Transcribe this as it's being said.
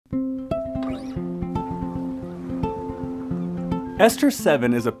Esther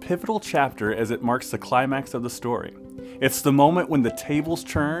 7 is a pivotal chapter as it marks the climax of the story. It's the moment when the tables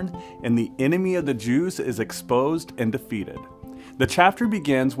turn and the enemy of the Jews is exposed and defeated. The chapter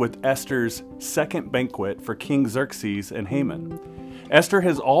begins with Esther's second banquet for King Xerxes and Haman. Esther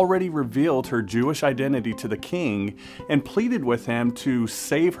has already revealed her Jewish identity to the king and pleaded with him to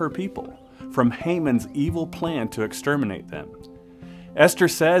save her people from Haman's evil plan to exterminate them. Esther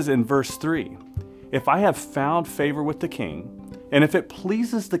says in verse 3, "If I have found favor with the king, and if it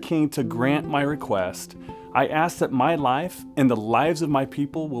pleases the king to grant my request, I ask that my life and the lives of my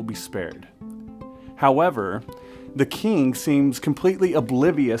people will be spared." However, the king seems completely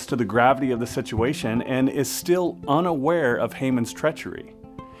oblivious to the gravity of the situation and is still unaware of Haman's treachery.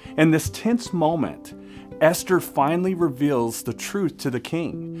 In this tense moment, Esther finally reveals the truth to the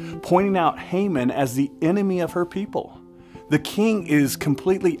king, pointing out Haman as the enemy of her people. The king is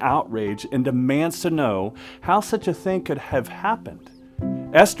completely outraged and demands to know how such a thing could have happened.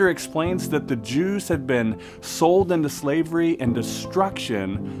 Esther explains that the Jews had been sold into slavery and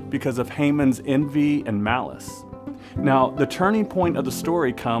destruction because of Haman's envy and malice. Now, the turning point of the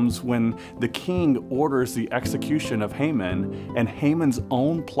story comes when the king orders the execution of Haman, and Haman's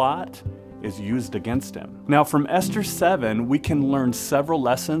own plot is used against him. Now, from Esther 7, we can learn several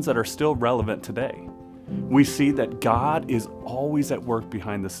lessons that are still relevant today. We see that God is always at work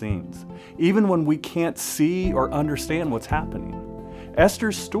behind the scenes, even when we can't see or understand what's happening.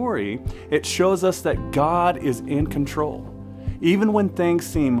 Esther's story, it shows us that God is in control, even when things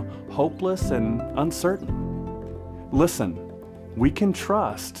seem hopeless and uncertain. Listen, we can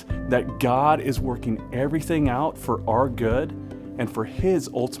trust that God is working everything out for our good and for His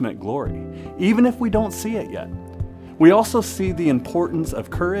ultimate glory, even if we don't see it yet. We also see the importance of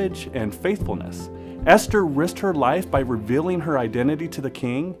courage and faithfulness. Esther risked her life by revealing her identity to the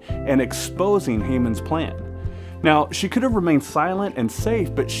king and exposing Haman's plan. Now, she could have remained silent and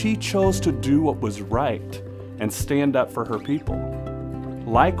safe, but she chose to do what was right and stand up for her people.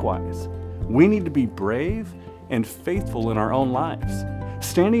 Likewise, we need to be brave and faithful in our own lives,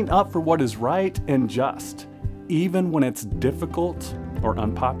 standing up for what is right and just, even when it's difficult or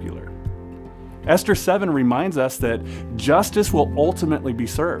unpopular. Esther 7 reminds us that justice will ultimately be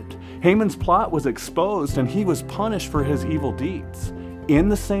served. Haman's plot was exposed and he was punished for his evil deeds. In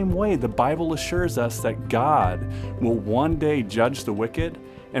the same way, the Bible assures us that God will one day judge the wicked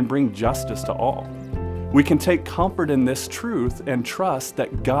and bring justice to all. We can take comfort in this truth and trust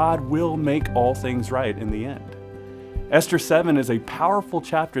that God will make all things right in the end. Esther 7 is a powerful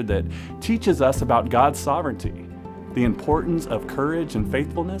chapter that teaches us about God's sovereignty, the importance of courage and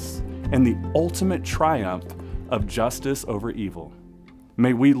faithfulness, and the ultimate triumph of justice over evil.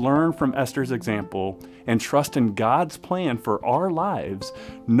 May we learn from Esther's example and trust in God's plan for our lives,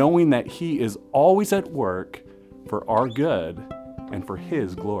 knowing that He is always at work for our good and for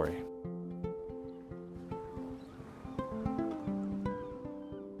His glory.